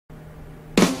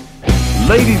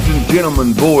Ladies and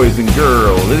gentlemen, boys and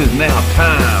girls, it is now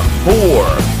time for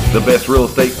the best real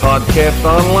estate podcast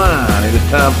online. It is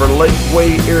time for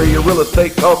Lakeway Area Real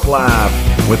Estate Talk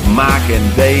Live with Mike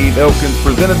and Dave Elkins,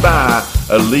 presented by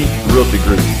Elite Realty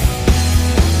Group.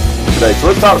 Today, so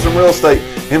let's talk some real estate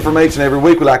information. Every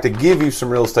week we like to give you some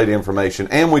real estate information,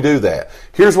 and we do that.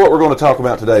 Here's what we're going to talk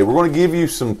about today. We're going to give you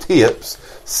some tips,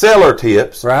 seller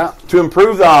tips, right, to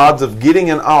improve the odds of getting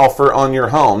an offer on your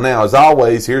home. Now, as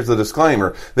always, here's the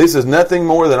disclaimer. This is nothing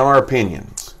more than our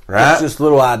opinions, right? It's just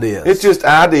little ideas. It's just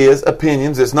ideas,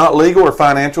 opinions. It's not legal or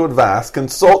financial advice.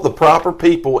 Consult the proper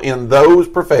people in those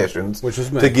professions, which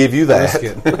is me, to give you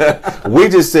that. We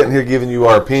just sitting here giving you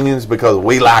our opinions because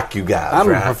we like you guys. I'm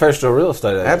right? a professional real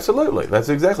estate agent. Absolutely. That's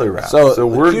exactly right. So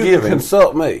we're giving...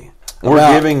 consult me.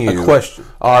 We're giving you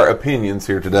our opinions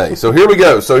here today. So here we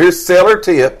go. So here's seller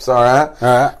tips, all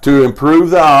right, to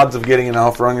improve the odds of getting an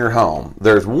offer on your home.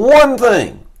 There's one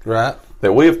thing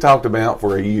that we have talked about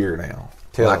for a year now.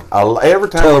 Every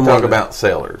time we talk about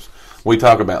sellers, we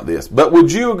talk about this. But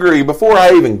would you agree, before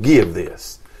I even give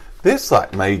this is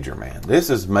like major, man.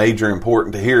 This is major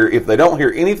important to hear. If they don't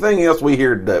hear anything else we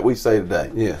hear today, we say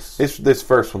today. Yes. This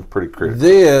first one's pretty critical.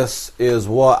 This is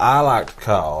what I like to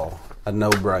call a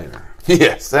no-brainer.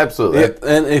 Yes, absolutely.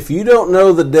 And if you don't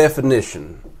know the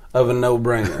definition of a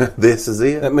no-brainer, this is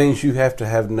it. That means you have to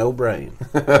have no brain.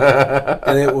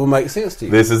 And it will make sense to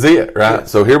you. This is it, right?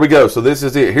 Yes. So here we go. So this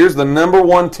is it. Here's the number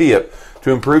one tip to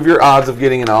improve your odds of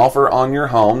getting an offer on your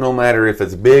home, no matter if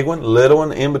it's a big one, little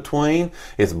one, in between,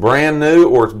 it's brand new,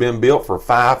 or it's been built for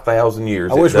 5,000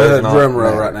 years. I wish we had a drum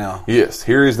roll right now. Yes,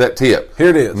 here is that tip. Here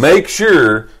it is. Make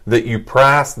sure that you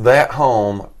price that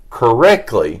home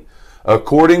correctly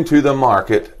according to the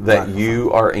market that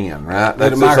you are in, right?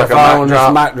 That's just like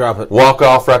a mic drop. It. Walk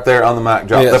off right there on the mic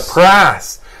drop. Yes. The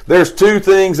price. There's two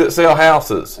things that sell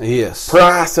houses. Yes.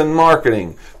 Price and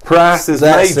marketing. Price is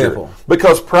major. Simple.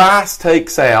 Because price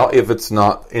takes out if it's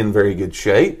not in very good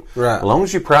shape. Right. As long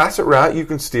as you price it right, you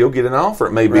can still get an offer.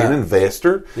 It may be an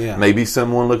investor. Yeah. Maybe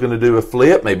someone looking to do a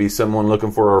flip. Maybe someone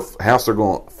looking for a house they're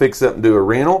going to fix up and do a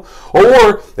rental.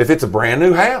 Or if it's a brand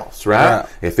new house, right?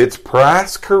 If it's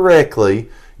priced correctly,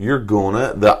 you're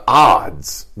gonna, the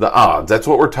odds, that's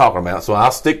what we're talking about. So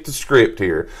I'll stick to script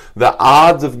here. The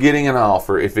odds of getting an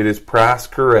offer, if it is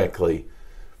priced correctly,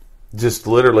 just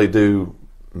literally do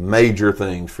major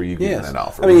things for you getting an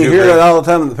offer. I mean, you hear that all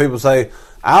the time that people say,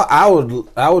 I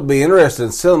would be interested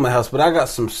in selling my house, but I got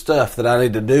some stuff that I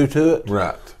need to do to it.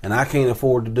 Right. And I can't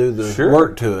afford to do the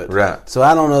work to it. Right. So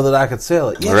I don't know that I could sell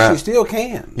it. Yes, you still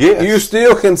can. Yes. You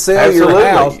still can sell your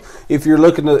house. If you're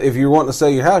wanting to sell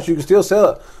your house, you can still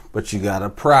sell it. But you got to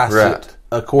price it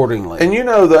accordingly. And you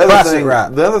know the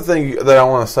other thing that I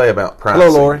want to say about pricing.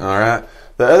 Hello, Lori. All right.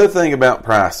 The other thing about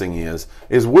pricing is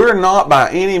we're not by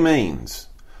any means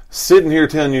sitting here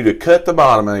telling you to cut the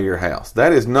bottom out of your house.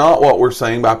 That is not what we're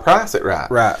saying by price it right.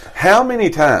 Right. How many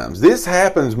times? This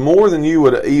happens more than you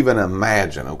would even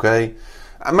imagine, okay?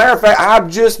 As a matter of fact, I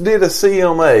just did a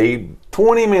CMA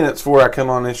 20 minutes before I come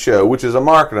on this show, which is a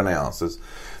market analysis,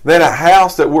 that a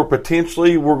house that we're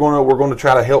going to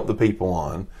try to help the people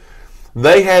on,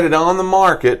 they had it on the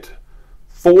market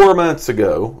 4 months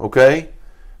ago, okay,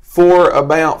 for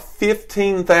about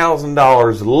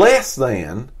 $15,000 less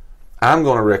than I'm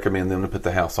going to recommend them to put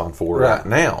the house on for right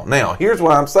now. Now, here's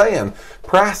what I'm saying.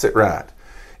 Price it right.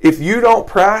 If you don't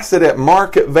price it at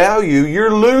market value,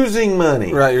 you're losing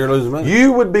money. Right, you're losing money.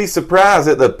 You would be surprised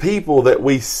at the people that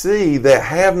we see that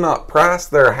have not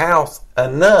priced their house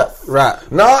enough. Right.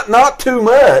 Not too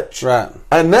much. Right.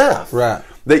 Enough. Right.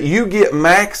 That you get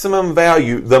maximum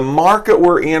value. The market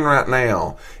we're in right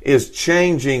now is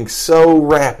changing so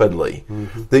rapidly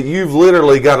that you've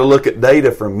literally got to look at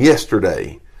data from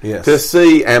yesterday to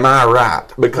see, am I right?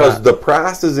 Because the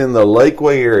prices in the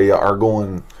Lakeway area are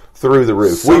going through the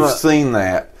roof. We've seen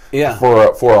that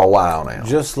for a while now.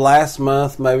 Just last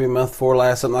month, maybe month before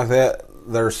last, something like that,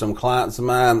 there's some clients of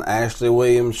mine, Ashley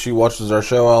Williams, she watches our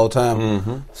show all the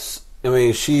time. I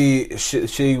mean, she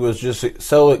was just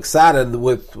so excited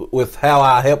with how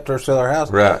I helped her sell her house.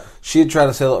 Right. She had tried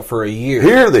to sell it for a year.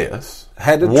 Hear this.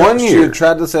 1 year. She had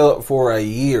tried to sell it for a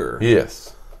year. Yes.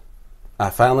 She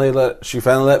finally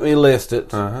let me list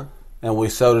it, and we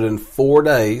sold it in 4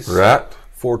 days. Right.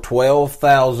 For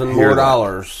 $12,000 more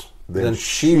dollars than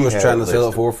she was trying to sell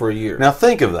it for a year. Now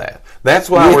think of that.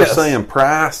 That's why we're saying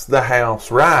price the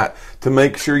house right, to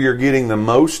make sure you're getting the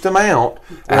most amount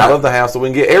out of the house that we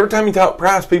can get. Every time you talk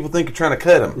price, people think you're trying to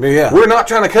cut them. Yeah. We're not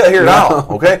trying to cut here at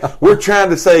all, okay? We're trying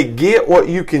to say get what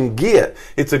you can get.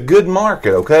 It's a good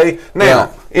market, okay?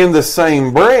 Now, in the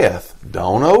same breath,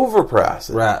 don't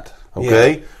overprice it. Right.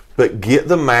 Okay? Yeah. but get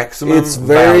the maximum It's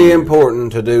very value.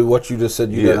 important to do what you just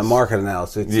said. You did a Yes. market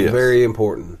analysis. It's Yes. very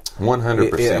important.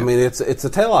 100%. I mean, it's a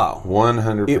tell-all.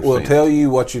 100%. It will tell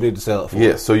you what you need to sell it for.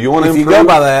 Yes. So you want to if you improve. go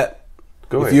by that,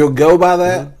 Go if ahead. you'll go by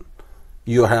that,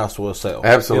 your house will sell.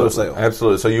 Absolutely. It'll sell.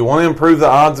 Absolutely. So you want to improve the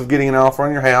odds of getting an offer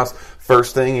on your house.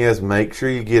 First thing is make sure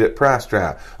you get it priced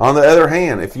right. On the other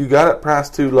hand, if you got it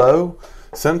priced too low,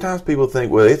 sometimes people think,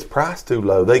 well, it's priced too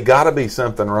low. They got to be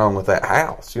something wrong with that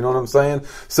house. You know what I'm saying?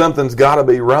 Something's got to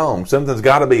be wrong. Something's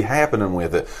got to be happening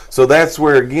with it. So that's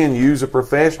where, again, use a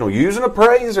professional. Use an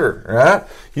appraiser, right?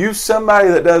 Use somebody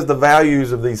that does the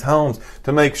values of these homes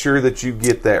to make sure that you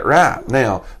get that right.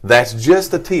 Now, that's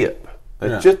just a tip.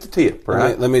 That's just a tip,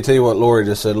 right? Let me tell you what Lori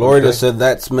just said. Lori just said,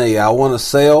 that's me. I want to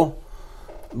sell,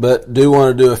 but do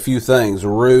want to do a few things.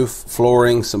 Roof,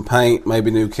 flooring, some paint,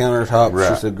 maybe new countertops.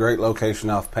 Right. She said, great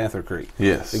location off Panther Creek.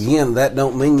 Yes. Again, that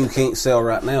don't mean you can't sell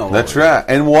right now. Lori. That's right.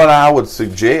 And what I would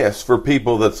suggest for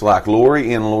people that's like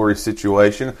Lori, in Lori's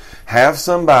situation, have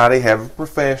somebody, have a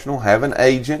professional, have an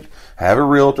agent, have a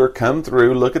realtor come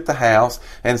through, look at the house,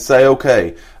 and say,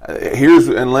 okay, here's,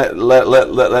 and let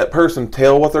that person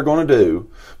tell what they're going to do,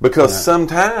 because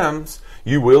sometimes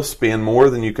you will spend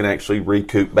more than you can actually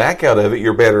recoup back out of it.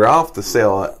 You're better off to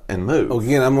sell it and move.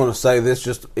 Again, I'm going to say this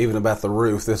just even about the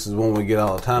roof. This is one we get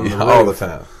all the time. Yeah, all the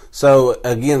time. So,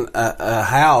 again, a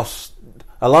house,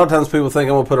 a lot of times people think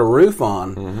I'm going to put a roof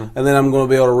on and then I'm going to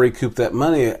be able to recoup that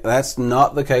money. That's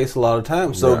not the case a lot of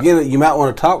times. So, again, you might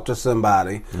want to talk to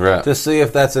somebody to see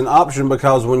if that's an option,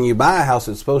 because when you buy a house,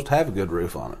 it's supposed to have a good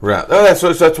roof on it. Right. Oh, that's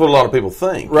what a lot of people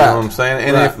think. Right. You know what I'm saying?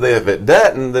 And Right. if it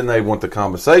doesn't, then they want the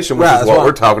conversation, which Right, is that's what why-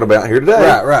 we're talking about here today.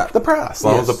 Right, right. The price. As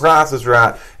long as Yes. the price is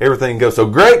right, everything goes. So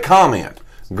great comment.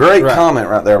 Great comment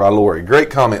right there by Lori. Great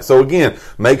comment. So again,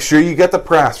 make sure you get the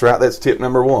price right. That's tip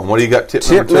number one. What do you got?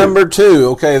 Tip Number two.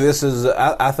 Okay, this is.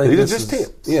 I think These are this just is,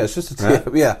 tips. Yeah, it's just a tip.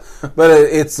 Right? Yeah, but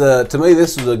it's to me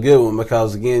this is a good one,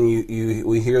 because again,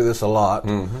 we hear this a lot.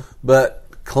 But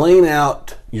clean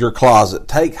out your closet.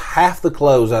 Take half the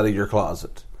clothes out of your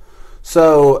closet.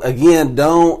 So again,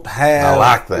 don't have I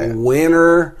like that.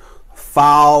 winter,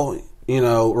 fall. You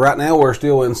know, right now we're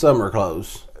still in summer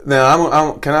clothes.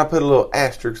 Now, can I put a little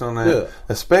asterisk on that? Yeah.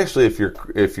 Especially if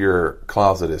your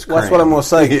closet is cramped. That's what I'm going to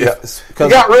say. Yeah.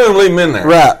 You got room, leave them in there.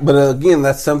 Right, but again,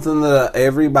 that's something that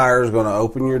every buyer is going to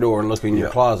open your door and look in your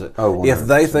closet. Oh, if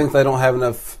they think they don't have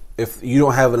enough, if you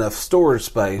don't have enough storage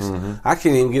space, I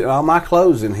can't even get all my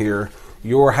clothes in here.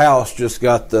 Your house just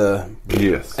got the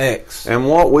X. And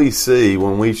what we see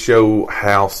when we show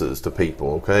houses to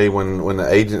people, okay, when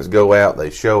the agents go out,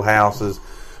 they show houses.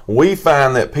 We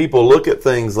find that people look at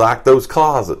things like those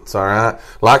closets, all right,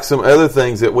 like some other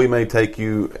things that we may take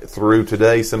you through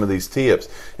today, some of these tips.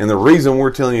 And the reason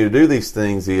we're telling you to do these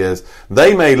things is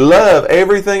they may love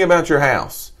everything about your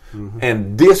house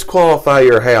and disqualify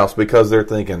your house because they're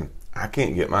thinking, I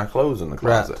can't get my clothes in the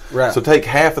closet. Right. So take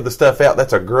half of the stuff out.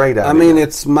 That's a great idea. I mean,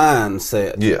 it's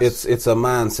mindset. Yes. It's a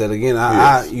mindset.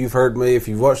 Again, you've heard me, if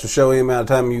you've watched the show any amount of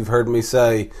time, you've heard me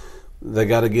say they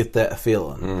got to get that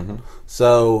feeling.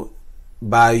 So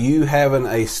by you having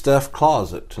a stuffed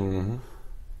closet,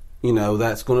 you know,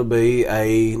 that's going to be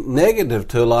a negative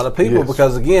to a lot of people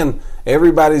because, again,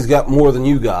 everybody's got more than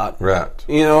you got. Right.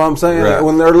 You know what I'm saying? Right.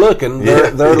 When they're looking,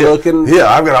 they're looking. Yeah,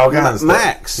 I've got all kinds of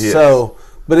max. stuff. Yes. So,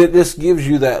 but it just gives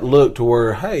you that look to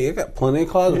where, hey, you got plenty of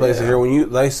closet space here.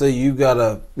 When they see you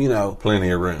got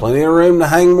plenty of room to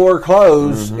hang more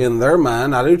clothes. In their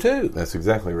mind, I do too. That's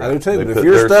exactly right. I do too. They But put if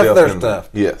you're their stuffed, they're self in there. stuffed.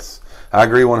 Yes. I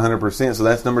agree 100%. So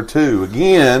that's number two.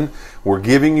 Again, we're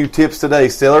giving you tips today,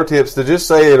 seller tips to just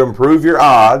say it'll improve your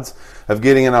odds of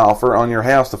getting an offer on your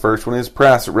house. The first one is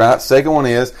price it right. Second one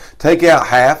is take out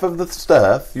half of the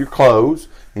stuff, your clothes,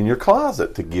 in your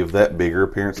closet to give that bigger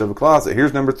appearance of a closet.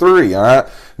 Here's number three, all right?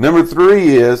 Number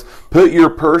three is put your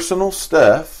personal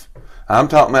stuff, I'm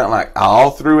talking about like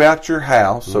all throughout your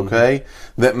house, okay,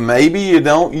 that maybe you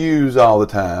don't use all the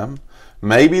time.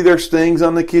 Maybe there's things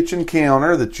on the kitchen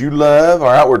counter that you love.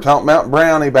 All right, we're talking about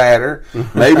brownie batter.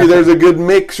 Maybe there's a good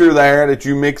mixer there that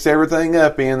you mix everything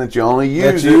up in that you only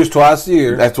use twice a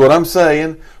year. That's what I'm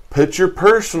saying. Put your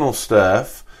personal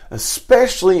stuff,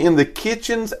 especially in the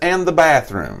kitchens and the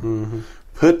bathroom.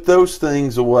 Put those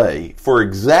things away for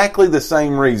exactly the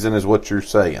same reason as what you're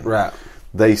saying. Right.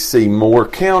 They see more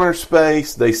counter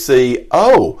space. They see,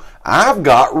 oh, I've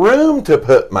got room to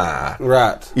put my,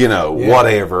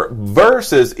 whatever.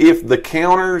 Versus if the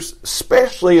counters,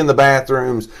 especially in the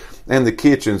bathrooms and the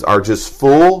kitchens, are just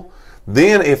full,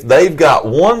 then if they've got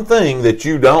one thing that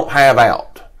you don't have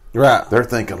out, Right. They're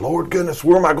thinking, Lord goodness,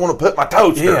 where am I going to put my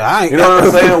toaster? Yeah, I ain't. You know what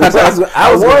I'm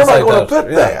saying? Where am I going to put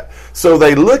Yeah. that? So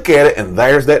they look at it, and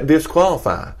there's that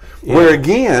disqualifying. Yeah. Where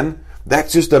again,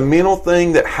 that's just a mental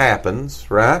thing that happens,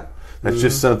 right? That's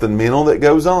just something mental that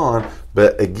goes on.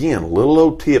 But again, little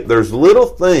old tip. There's little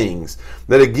things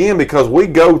that, again, because we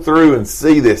go through and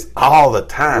see this all the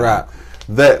time, Right.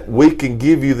 that we can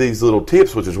give you these little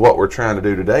tips, which is what we're trying to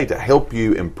do today, to help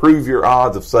you improve your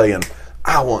odds of saying,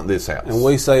 I want this house. And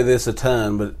we say this a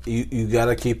ton, but you got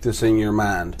to keep this in your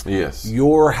mind. Yes.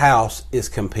 Your house is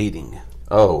competing.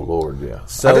 Oh, Lord, yeah.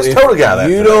 So I just if told a guy that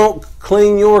you today. don't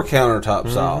clean your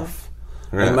countertops off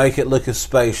Right. and make it look as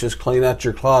spacious, clean out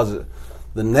your closet,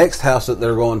 the next house that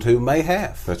they're going to may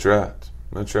have. That's right.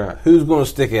 That's right. Who's going to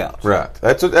stick out? Right.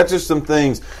 That's just some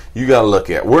things you got to look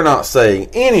at. We're not saying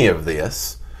any of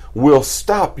this will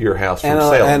stop your house from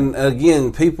selling. And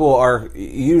again, people are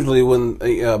usually, when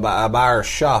a buyer's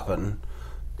shopping,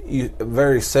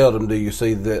 very seldom do you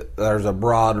see that there's a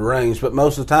broad range, but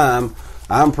most of the time,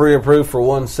 I'm pre-approved for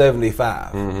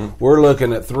 175. We're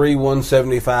looking at 3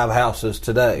 175 houses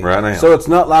today. Right now. So it's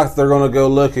not like they're going to go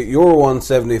look at your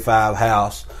 175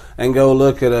 house and go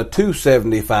look at a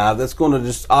 275 that's going to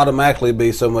just automatically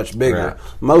be so much bigger. Right.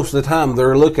 Most of the time,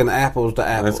 they're looking apples to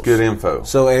apples. That's good info.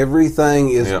 So everything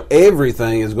is Yep.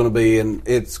 going to be, and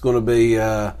it's going to be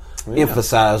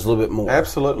emphasized a little bit more.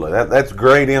 Absolutely. That's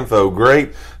great info,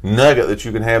 great nugget that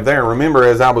you can have there. And remember,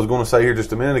 as I was going to say here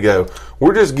just a minute ago,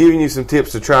 we're just giving you some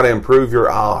tips to try to improve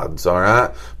your odds, all right?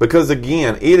 Because,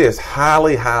 again, it is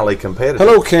highly, highly competitive.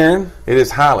 Hello, Karen. It is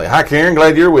highly. Hi, Karen.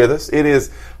 Glad you're with us. It is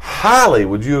highly,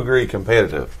 would you agree,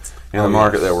 competitive in the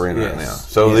market that we're in right now.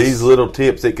 So these little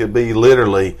tips, it could be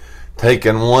literally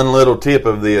taking one little tip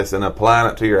of this and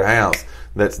applying it to your house.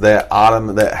 That's that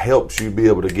that helps you be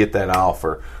able to get that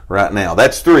offer right now.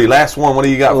 That's 3. Last one. What do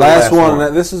you got? Last one.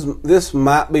 This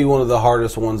might be one of the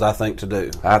hardest ones I think to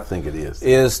do. I think it is.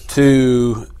 Is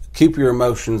to keep your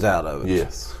emotions out of it.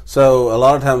 Yes. So a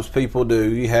lot of times people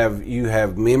do. You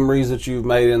have memories that you've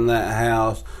made in that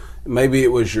house. Maybe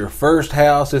it was your first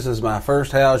house. This is my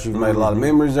first house. You've made a lot of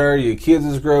memories there. Your kids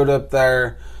has grown up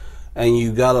there, and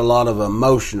you got a lot of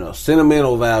emotional,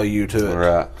 sentimental value to it.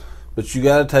 Right. But you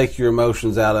got to take your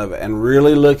emotions out of it and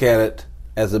really look at it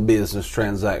as a business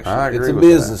transaction. I agree it's a with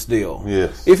business that. deal.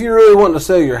 Yes. If you really want to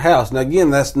sell your house, now again,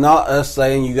 that's not us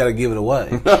saying you got to give it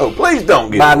away. No, please don't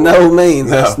give By it away. no means,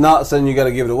 No. that's not saying you got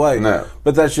to give it away. No.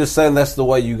 But that's just saying that's the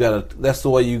way you got to. That's the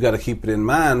way you got to keep it in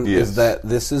mind. Yes. Is that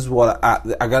this is what I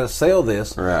got to sell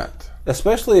this. Right.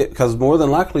 Especially because more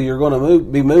than likely you're going to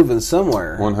be moving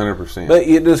somewhere. 100%. But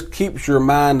it just keeps your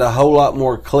mind a whole lot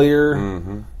more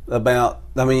clear about.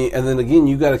 I mean, and then again,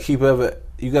 you got to keep of it.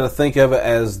 You got to think of it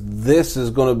as this is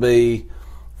going to be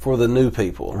for the new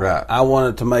people. Right. I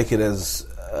wanted to make it as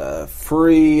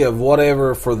free of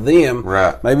whatever for them.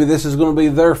 Right. Maybe this is going to be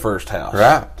their first house.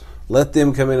 Right. Let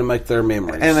them come in and make their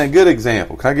memories. And a good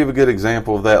example. Can I give a good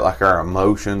example of that? Like our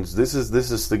emotions. This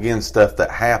is again stuff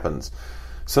that happens.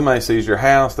 Somebody sees your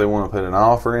house, they want to put an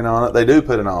offer in on it. They do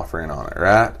put an offer in on it,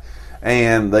 right?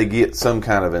 And they get some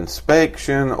kind of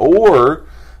inspection, or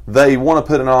they want to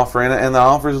put an offer in it, and the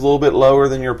offer is a little bit lower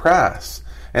than your price.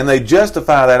 And they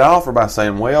justify that offer by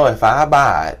saying, well, if I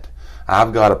buy it,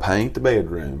 I've got to paint the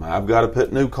bedroom, I've got to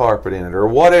put new carpet in it, or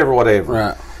whatever.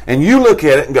 Right. And you look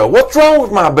at it and go, what's wrong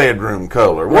with my bedroom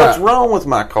color? What's Right. wrong with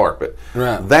my carpet?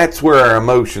 Right. That's where our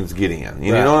emotions get in.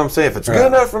 You Right. know what I'm saying? If it's Right. good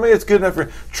enough for me, it's good enough for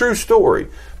me. True story.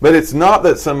 But it's not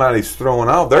that somebody's throwing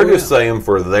off. They're just saying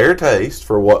for their taste,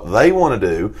 for what they want to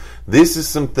do, this is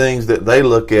some things that they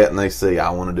look at and they say, I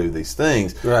want to do these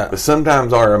things. Right. But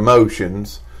sometimes our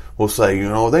emotions will say,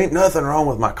 there ain't nothing wrong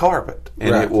with my carpet. And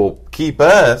Right. it will keep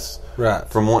us Right.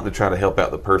 from wanting to try to help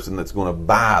out the person that's going to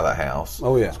buy the house.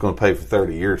 Oh, yeah. It's going to pay for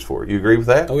 30 years for it. You agree with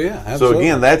that? Oh, yeah, So absolutely.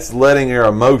 again, that's letting your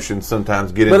emotions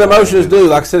sometimes get in. But emotions do,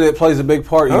 like I said, it plays a big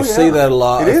part. You Oh, yeah. see that a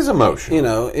lot. It is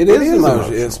emotional. It is emotional.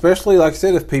 emotional. Especially, like I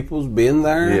said, if people's been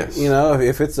there. Yes.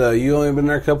 If it's you only been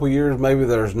there a couple of years, maybe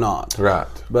there's not. Right.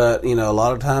 But, a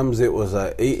lot of times it was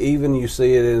even you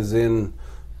see it as in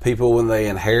people when they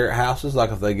inherit houses,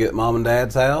 like if they get mom and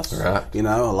dad's house. Right. A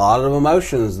lot of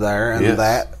emotions there, and Yes.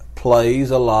 that plays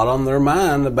a lot on their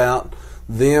mind about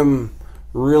them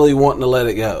really wanting to let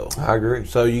it go. I agree.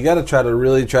 So you got to try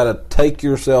to take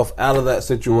yourself out of that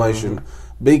situation.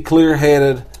 Be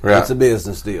clear-headed. Right. It's a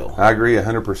business deal. I agree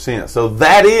 100%. So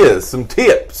that is some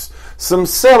tips, some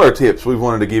seller tips we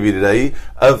wanted to give you today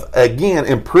of, again,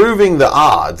 improving the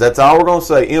odds. That's all we're going to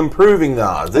say, improving the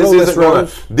odds. This isn't going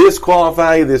to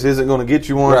disqualify you. This isn't going to get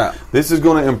you one. Right. This is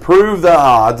going to improve the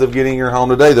odds of getting your home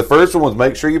today. The first one was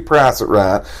make sure you price it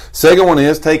right. Second one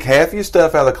is take half your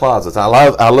stuff out of the closets. I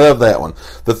love that one.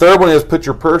 The third one is put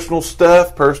your personal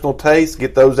stuff, personal taste,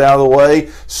 get those out of the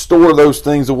way, store those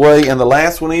things away. And the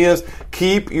last one is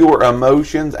keep your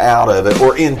emotions out of it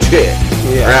or in check.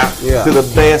 Right? To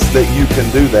the best that you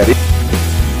can do that.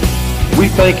 We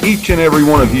thank each and every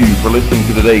one of you for listening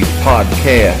to today's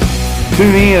podcast.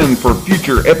 Tune in for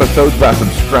future episodes by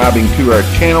subscribing to our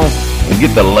channel and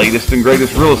get the latest and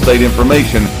greatest real estate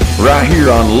information right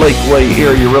here on Lakeway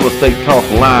Area Real Estate Talk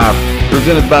Live,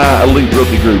 presented by Elite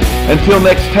Realty Group. Until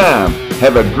next time,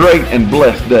 have a great and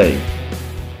blessed day.